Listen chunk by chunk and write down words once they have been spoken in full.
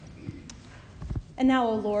And now,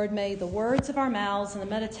 O Lord, may the words of our mouths and the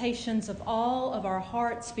meditations of all of our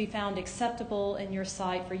hearts be found acceptable in your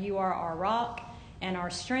sight, for you are our rock and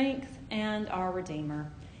our strength and our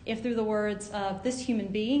Redeemer. If through the words of this human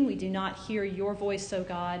being we do not hear your voice, O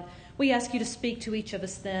God, we ask you to speak to each of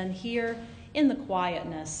us then here in the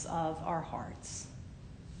quietness of our hearts.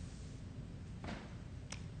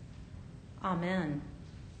 Amen.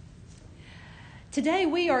 Today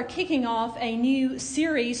we are kicking off a new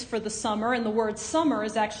series for the summer, and the word summer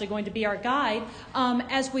is actually going to be our guide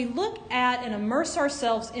as we look at and immerse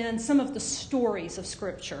ourselves in some of the stories of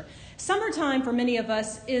Scripture. Summertime for many of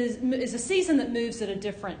us is a season that moves at a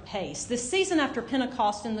different pace. This season after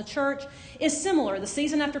Pentecost in the church is similar. The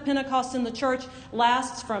season after Pentecost in the church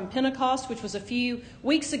lasts from Pentecost, which was a few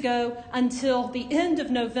weeks ago, until the end of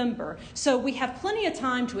November. So we have plenty of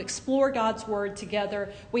time to explore God's Word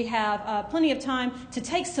together. We have plenty of time to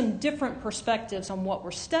take some different perspectives on what we're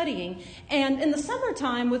studying. And in the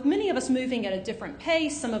summertime, with many of us moving at a different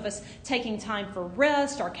pace, some of us taking time for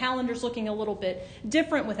rest, our calendars looking a little bit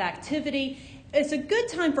different with activity, it's a good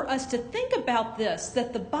time for us to think about this,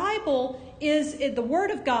 that the Bible is the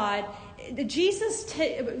Word of God. Jesus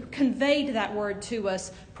conveyed that word to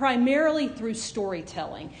us primarily through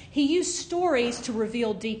storytelling. He used stories to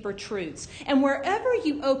reveal deeper truths. And wherever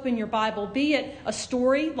you open your Bible, be it a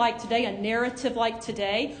story like today, a narrative like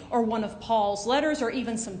today, or one of Paul's letters, or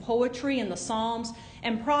even some poetry in the Psalms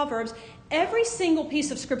and Proverbs, every single piece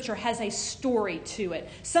of Scripture has a story to it.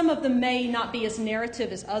 Some of them may not be as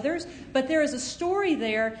narrative as others, but there is a story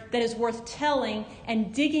there that is worth telling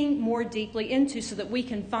and digging more deeply into so that we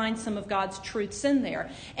can find some of God's truths in there.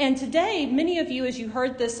 And today, many of you, as you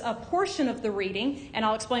heard this portion of the reading, and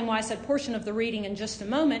I'll explain why I said portion of the reading in just a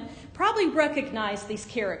moment, probably recognize these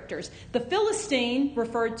characters. The Philistine,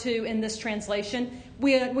 referred to in this translation,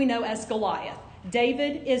 we know as Goliath.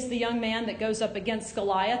 David is the young man that goes up against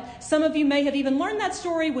Goliath. Some of you may have even learned that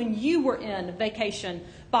story when you were in vacation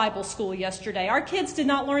Bible school yesterday. Our kids did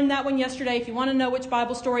not learn that one yesterday. If you want to know which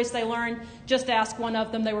Bible stories they learned, just ask one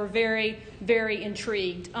of them. They were very, very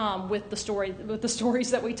intrigued with the stories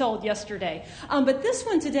that we told yesterday. But this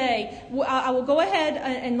one today, I will go ahead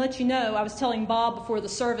and let you know. I was telling Bob before the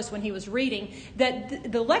service when he was reading that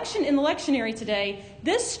in the lectionary today,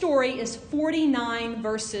 this story is 49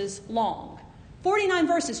 verses long. 49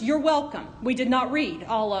 verses. You're welcome. We did not read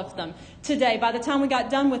all of them today. By the time we got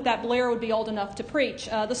done with that, Blair would be old enough to preach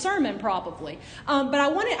the sermon probably. But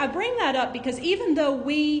I bring that up because even though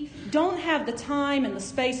we don't have the time and the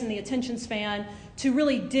space and the attention span to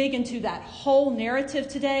really dig into that whole narrative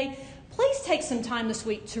today, please take some time this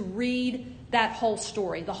week to read that whole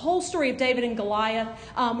story, the whole story of David and Goliath.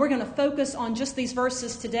 We're going to focus on just these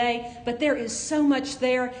verses today, but there is so much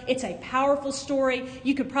there. It's a powerful story.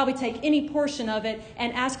 You could probably take any portion of it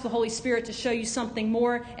and ask the Holy Spirit to show you something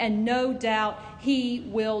more, and no doubt He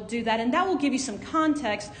will do that. And that will give you some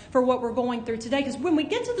context for what we're going through today, because when we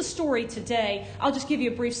get to the story today, I'll just give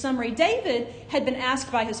you a brief summary. David had been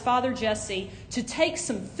asked by his father Jesse to take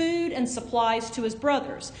some food and supplies to his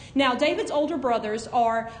brothers. Now, David's older brothers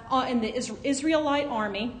are in the Israelite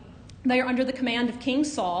army. They are under the command of King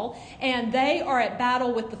Saul, and they are at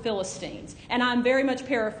battle with the Philistines. And I'm very much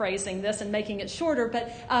paraphrasing this and making it shorter,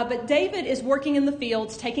 but David is working in the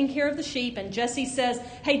fields, taking care of the sheep, and Jesse says,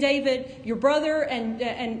 "Hey, David, your brother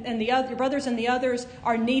your brothers and the others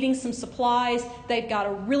are needing some supplies. They've got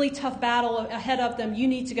a really tough battle ahead of them. You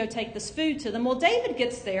need to go take this food to them." Well, David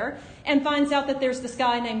gets there and finds out that there's this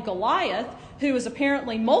guy named Goliath, who is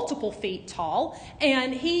apparently multiple feet tall,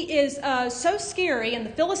 and he is so scary, and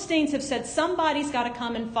the Philistines have said somebody's got to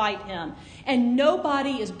come and fight him, and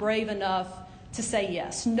nobody is brave enough to say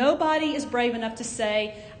yes. Nobody is brave enough to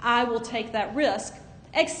say, "I will take that risk,"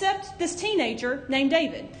 except this teenager named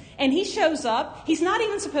David. And he shows up. He's not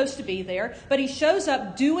even supposed to be there, but he shows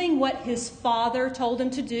up doing what his father told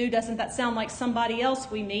him to do. Doesn't that sound like somebody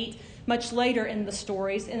else we meet much later in the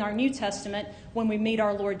stories in our New Testament when we meet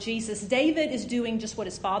our Lord Jesus? David is doing just what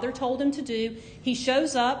his father told him to do. He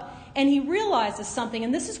shows up and he realizes something,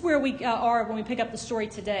 and this is where we are when we pick up the story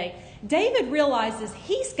today. David realizes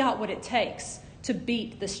he's got what it takes to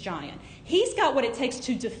beat this giant. He's got what it takes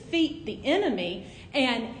to defeat the enemy,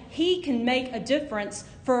 and he can make a difference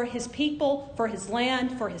for his people, for his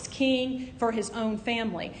land, for his king, for his own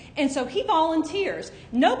family. And so he volunteers.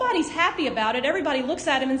 Nobody's happy about it. Everybody looks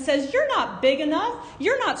at him and says, "You're not big enough.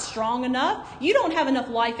 You're not strong enough. You don't have enough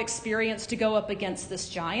life experience to go up against this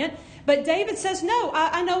giant." But David says, "No,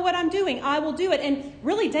 I know what I'm doing. I will do it." And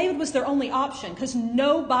really, David was their only option because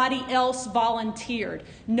nobody else volunteered.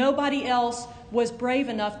 Nobody else was brave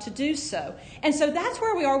enough to do so. And so that's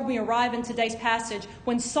where we are when we arrive in today's passage,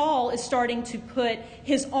 when Saul is starting to put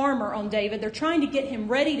his armor on David. They're trying to get him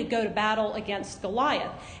ready to go to battle against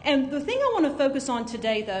Goliath. And the thing I want to focus on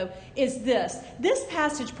today, though, is this. This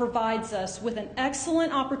passage provides us with an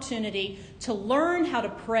excellent opportunity to learn how to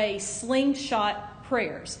pray slingshot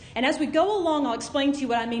prayers. And as we go along, I'll explain to you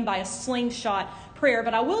what I mean by a slingshot prayer,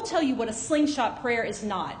 but I will tell you what a slingshot prayer is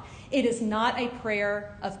not. It is not a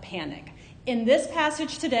prayer of panic. In this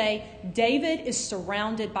passage today, David is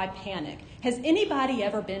surrounded by panic. Has anybody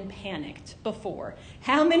ever been panicked before?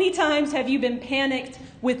 How many times have you been panicked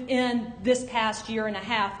within this past year and a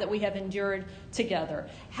half that we have endured together?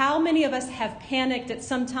 How many of us have panicked at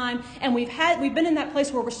some time, and we've been in that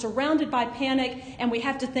place where we're surrounded by panic, and we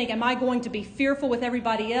have to think, am I going to be fearful with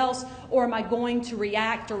everybody else, or am I going to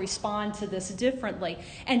react or respond to this differently?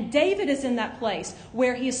 And David is in that place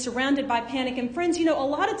where he is surrounded by panic. And friends, a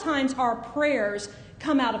lot of times our prayers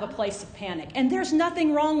come out of a place of panic. And there's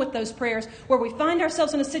nothing wrong with those prayers where we find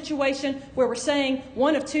ourselves in a situation where we're saying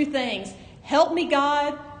one of two things: help me,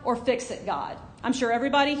 God, or fix it, God. I'm sure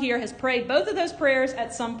everybody here has prayed both of those prayers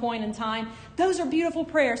at some point in time. Those are beautiful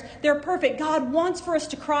prayers. They're perfect. God wants for us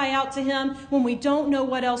to cry out to him when we don't know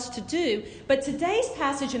what else to do. But today's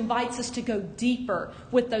passage invites us to go deeper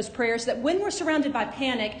with those prayers, that when we're surrounded by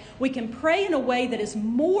panic, we can pray in a way that is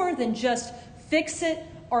more than just fix it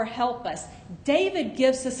or help us. David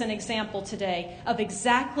gives us an example today of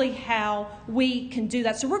exactly how we can do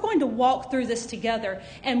that. So we're going to walk through this together.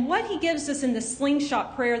 And what he gives us in the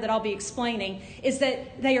slingshot prayer that I'll be explaining is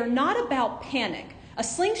that they are not about panic. A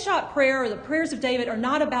slingshot prayer, or the prayers of David, are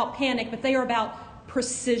not about panic, but they are about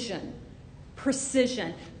precision.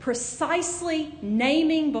 Precision. Precisely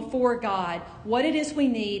naming before God what it is we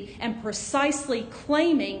need, and precisely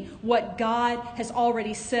claiming what God has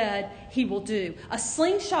already said he will do. A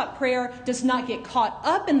slingshot prayer does not get caught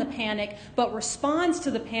up in the panic, but responds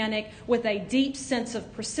to the panic with a deep sense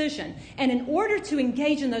of precision. And in order to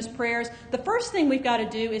engage in those prayers, the first thing we've got to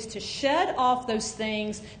do is to shed off those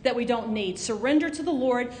things that we don't need. Surrender to the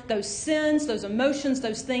Lord those sins, those emotions,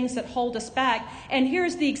 those things that hold us back. And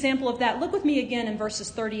here's the example of that. Look with me again in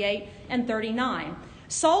verses 38 and 39.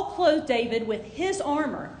 Saul clothed David with his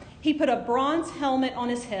armor. He put a bronze helmet on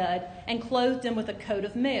his head and clothed him with a coat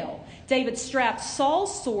of mail. David strapped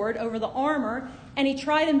Saul's sword over the armor, and he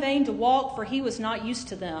tried in vain to walk, for he was not used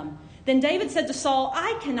to them. Then David said to Saul,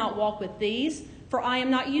 "I cannot walk with these, for I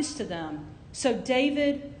am not used to them." So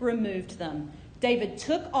David removed them. David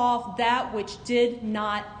took off that which did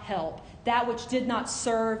not help, that which did not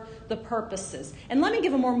serve the purposes. And let me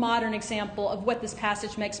give a more modern example of what this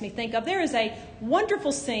passage makes me think of. There is a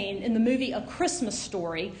wonderful scene in the movie A Christmas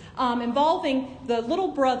Story involving the little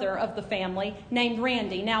brother of the family named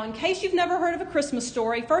Randy. Now, in case you've never heard of A Christmas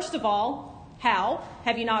Story, first of all, how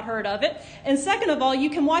have you not heard of it? And second of all, you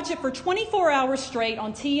can watch it for 24 hours straight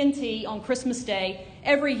on TNT on Christmas Day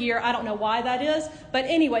every year. I don't know why that is. But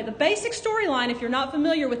anyway, the basic storyline, if you're not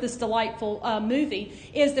familiar with this delightful movie,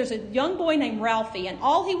 is there's a young boy named Ralphie, and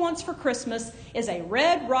all he wants for Christmas is a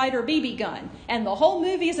Red Ryder BB gun. And the whole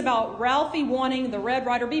movie is about Ralphie wanting the Red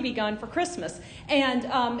Ryder BB gun for Christmas.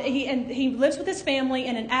 And he lives with his family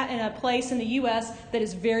in a place in the U.S. that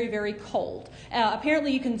is very, very cold.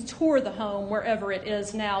 Apparently, you can tour the home wherever it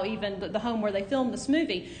is now, even the home where they filmed this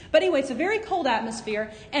movie. But anyway, it's a very cold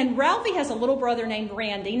atmosphere, and Ralphie has a little brother named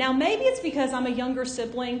Randy. Now, maybe it's because I'm a younger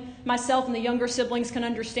sibling myself, and the younger siblings can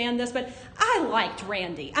understand this, but I liked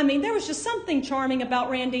Randy. I mean, there was just something charming about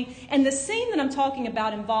Randy, and the scene that I'm talking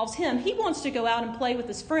about involves him. He wants to go out and play with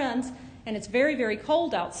his friends, and it's very, very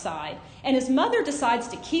cold outside. And his mother decides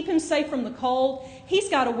to keep him safe from the cold. He's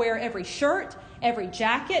got to wear every shirt, every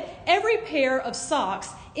jacket, every pair of socks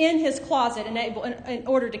in his closet in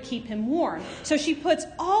order to keep him warm. So she puts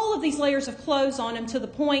all of these layers of clothes on him to the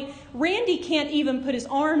point Randy can't even put his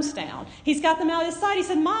arms down. He's got them out his side. He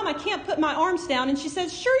said, "Mom, I can't put my arms down." And she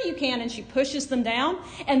says, "Sure you can." And she pushes them down,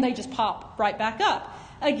 and they just pop right back up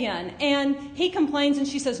again. And he complains, and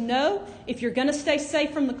she says, "No, if you're going to stay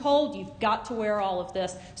safe from the cold, you've got to wear all of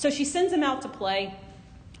this." So she sends him out to play.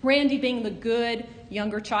 Randy, being the good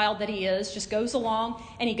younger child that he is, just goes along,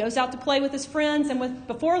 and he goes out to play with his friends, and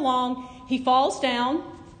before long, he falls down.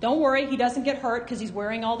 Don't worry, he doesn't get hurt because he's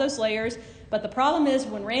wearing all those layers. But the problem is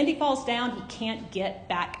when Randy falls down, he can't get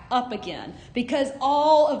back up again because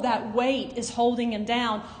all of that weight is holding him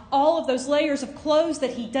down. All of those layers of clothes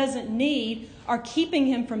that he doesn't need are keeping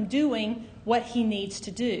him from doing what he needs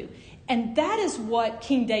to do. And that is what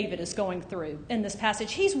King David is going through in this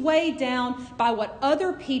passage. He's weighed down by what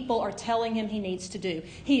other people are telling him he needs to do.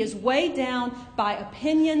 He is weighed down by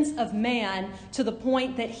opinions of man to the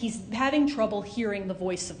point that he's having trouble hearing the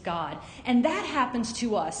voice of God. And that happens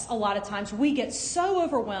to us a lot of times. We get so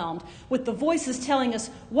overwhelmed with the voices telling us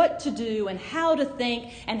what to do and how to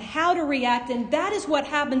think and how to react. And that is what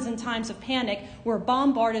happens in times of panic. We're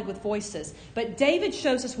bombarded with voices. But David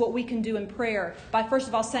shows us what we can do in prayer by first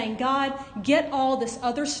of all saying, God, get all this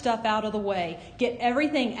other stuff out of the way. Get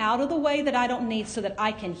everything out of the way that I don't need so that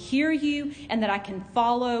I can hear you and that I can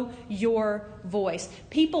follow your voice.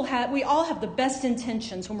 We all have the best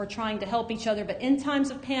intentions when we're trying to help each other, but in times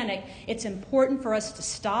of panic, it's important for us to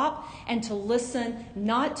stop and to listen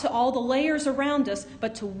not to all the layers around us,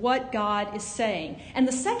 but to what God is saying. And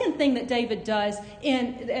the second thing that David does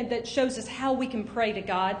that shows us how we can pray to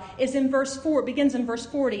God is in verse 4. It begins in verse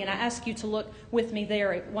 40, and I ask you to look with me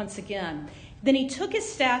there once again. Then he took his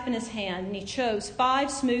staff in his hand, and he chose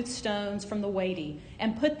 5 smooth stones from the weighty,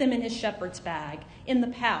 and put them in his shepherd's bag, in the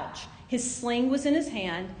pouch. His sling was in his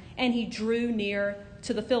hand, and he drew near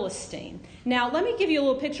to the Philistine. Now, let me give you a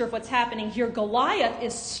little picture of what's happening here. Goliath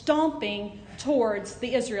is stomping towards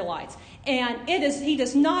the Israelites. And he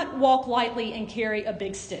does not walk lightly and carry a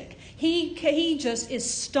big stick. He just is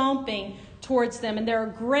stomping towards them. And there are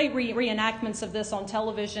great reenactments of this on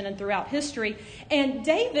television and throughout history. And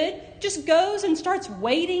David just goes and starts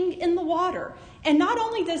wading in the water. And not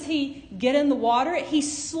only does he get in the water, he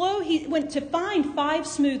went to find 5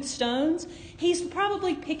 smooth stones. He's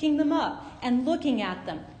probably picking them up and looking at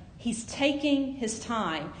them. He's taking his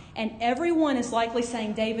time. And everyone is likely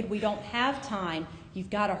saying, David, we don't have time. You've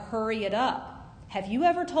got to hurry it up. Have you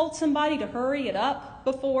ever told somebody to hurry it up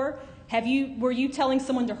before? Were you telling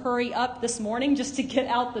someone to hurry up this morning just to get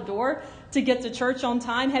out the door, to get to church on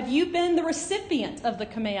time? Have you been the recipient of the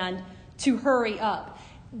command to hurry up?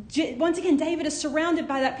 Once again, David is surrounded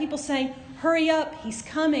by that people saying, hurry up, he's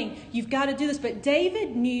coming, you've got to do this. But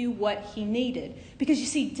David knew what he needed. Because you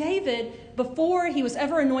see, David, before he was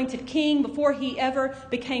ever anointed king, before he ever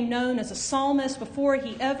became known as a psalmist, before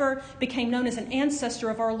he ever became known as an ancestor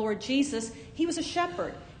of our Lord Jesus, he was a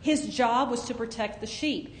shepherd. His job was to protect the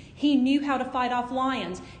sheep. He knew how to fight off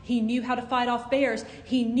lions. He knew how to fight off bears.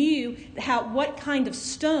 He knew what kind of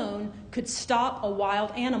stone could stop a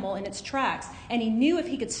wild animal in its tracks. And he knew if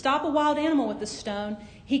he could stop a wild animal with the stone,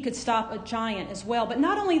 he could stop a giant as well. But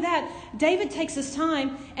not only that, David takes his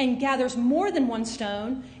time and gathers more than one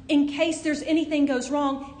stone. In case there's anything goes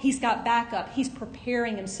wrong, he's got backup. He's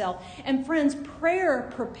preparing himself. And friends,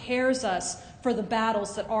 prayer prepares us for the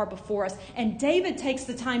battles that are before us. And David takes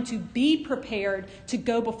the time to be prepared to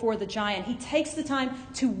go before the giant. He takes the time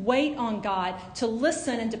to wait on God, to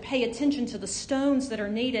listen and to pay attention to the stones that are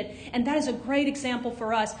needed. And that is a great example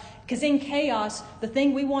for us, because in chaos, the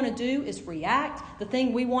thing we want to do is react. The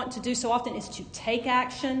thing we want to do so often is to take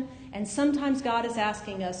action. And sometimes God is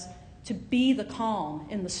asking us to be the calm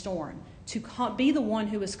in the storm, to be the one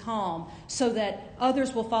who is calm so that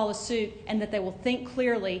others will follow suit and that they will think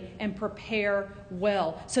clearly and prepare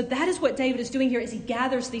well. So that is what David is doing here, is he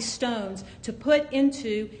gathers these stones to put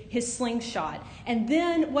into his slingshot. And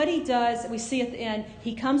then what he does, we see at the end,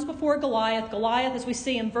 he comes before Goliath. Goliath, as we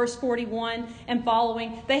see in verse 41 and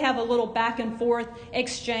following, they have a little back and forth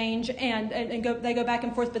exchange and they go back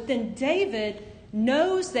and forth. But then David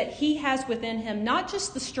knows that he has within him not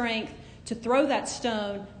just the strength to throw that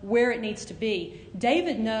stone where it needs to be.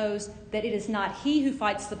 David knows that it is not he who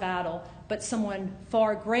fights the battle, but someone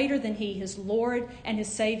far greater than he, his Lord and his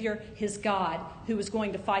Savior, his God, who is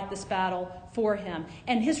going to fight this battle for him.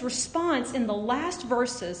 And his response in the last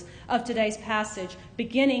verses of today's passage,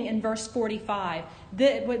 beginning in verse 45,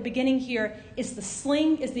 beginning here is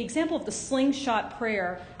the example of the slingshot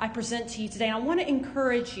prayer I present to you today. I want to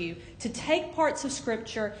encourage you to take parts of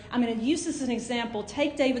Scripture. I'm going to use this as an example.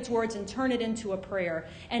 Take David's words and turn it into a prayer.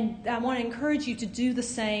 And I want to encourage you to do the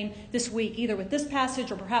same this week, either with this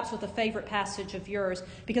passage or perhaps with a favorite passage of yours.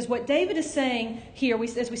 Because what David is saying here,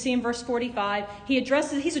 as we see in verse 45,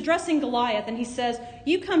 he's addressing Goliath, and he says,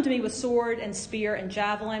 "You come to me with sword and spear and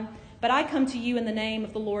javelin, but I come to you in the name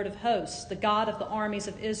of the Lord of hosts, the God of the armies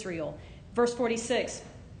of Israel." Verse 46,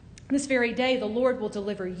 This very day the Lord will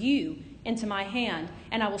deliver you into my hand,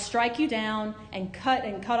 and I will strike you down and cut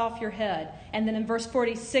off your head. And then in verse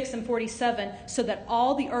 46 and 47, so that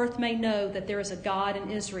all the earth may know that there is a God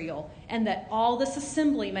in Israel, and that all this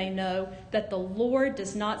assembly may know that the Lord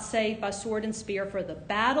does not save by sword and spear, for the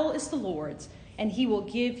battle is the Lord's, and he will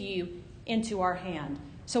give you into our hand.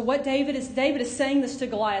 So what David is saying this to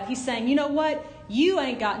Goliath. He's saying, you know what? You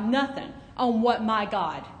ain't got nothing on what my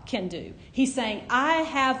God can do. He's saying, I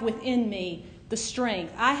have within me the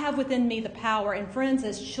strength. I have within me the power. And friends,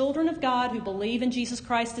 as children of God who believe in Jesus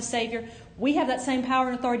Christ as Savior, we have that same power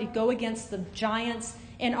and authority to go against the giants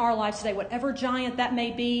in our lives today. Whatever giant that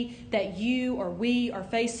may be that you or we are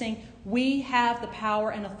facing, we have the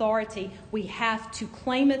power and authority. We have to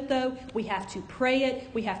claim it, though. We have to pray it.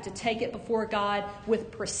 We have to take it before God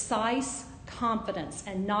with precise confidence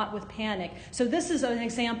and not with panic. So this is an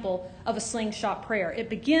example of a slingshot prayer. It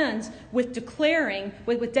begins with declaring,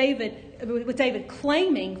 with David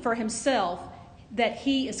claiming for himself that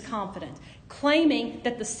he is confident, claiming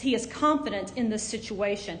that he is confident in this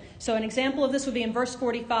situation. So an example of this would be in verse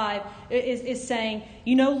 45 is saying,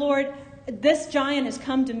 you know, Lord, this giant has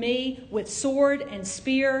come to me with sword and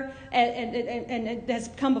spear and has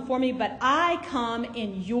come before me, but I come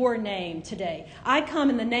in your name today. I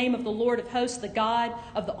come in the name of the Lord of hosts, the God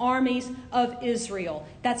of the armies of Israel.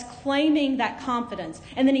 That's claiming that confidence.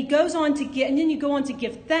 And then you go on to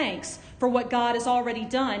give thanks for what God has already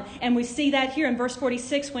done. And we see that here in verse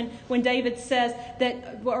 46 when David says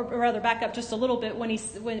that, or rather back up just a little bit,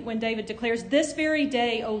 when David declares, this very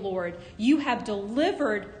day, O Lord, you have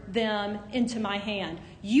delivered them into my hand.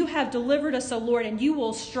 You have delivered us, O Lord, and you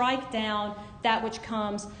will strike down that which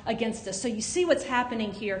comes against us. So you see what's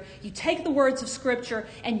happening here. You take the words of Scripture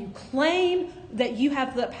and you claim that you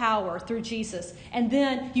have the power through Jesus. And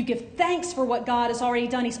then you give thanks for what God has already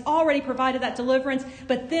done. He's already provided that deliverance.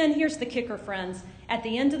 But then here's the kicker, friends. At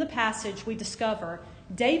the end of the passage, we discover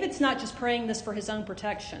David's not just praying this for his own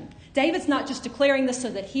protection. David's not just declaring this so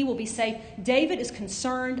that he will be safe. David is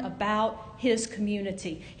concerned about his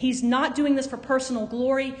community. He's not doing this for personal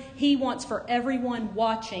glory. He wants for everyone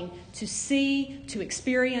watching to see, to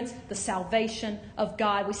experience the salvation of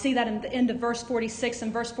God. We see that in the end of verse 46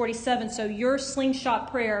 and verse 47. So your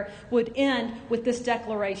slingshot prayer would end with this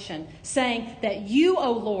declaration, saying that you,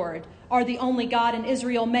 O Lord, are the only God in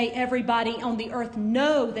Israel. May everybody on the earth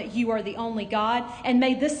know that you are the only God. And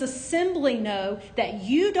may this assembly know that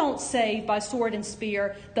you don't save by sword and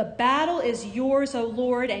spear. The battle is yours, O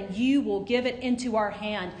Lord, and you will give it into our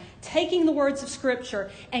hand. Taking the words of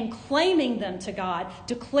Scripture and claiming them to God,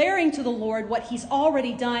 declaring to the Lord what He's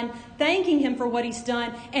already done, thanking Him for what He's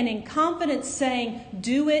done, and in confidence saying,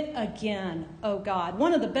 do it again, O God.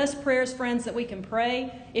 One of the best prayers, friends, that we can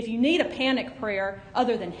pray, if you need a panic prayer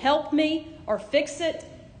other than help me or fix it,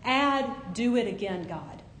 add, do it again,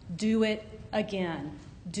 God. Do it again.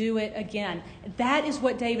 Do it again. That is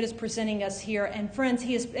what David is presenting us here. And friends,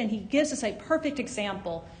 he gives us a perfect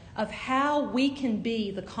example of how we can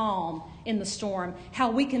be the calm in the storm,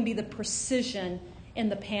 how we can be the precision in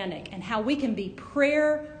the panic, and how we can be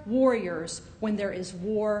prayer warriors when there is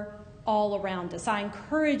war all around us. I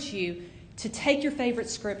encourage you to take your favorite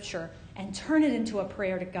scripture and turn it into a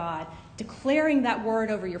prayer to God, declaring that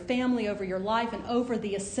word over your family, over your life, and over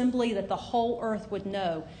the assembly, that the whole earth would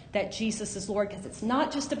know that Jesus is Lord. Because it's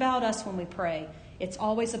not just about us when we pray. It's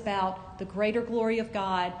always about the greater glory of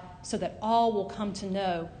God, so that all will come to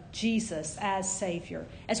know Jesus as Savior.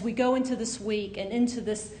 As we go into this week and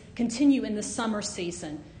continue in this summer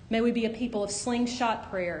season, may we be a people of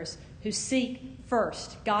slingshot prayers who seek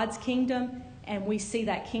first God's kingdom, and we see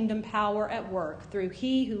that kingdom power at work through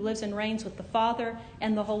He who lives and reigns with the Father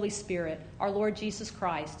and the Holy Spirit, our Lord Jesus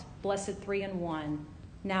Christ, blessed three in one,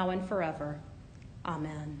 now and forever.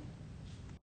 Amen.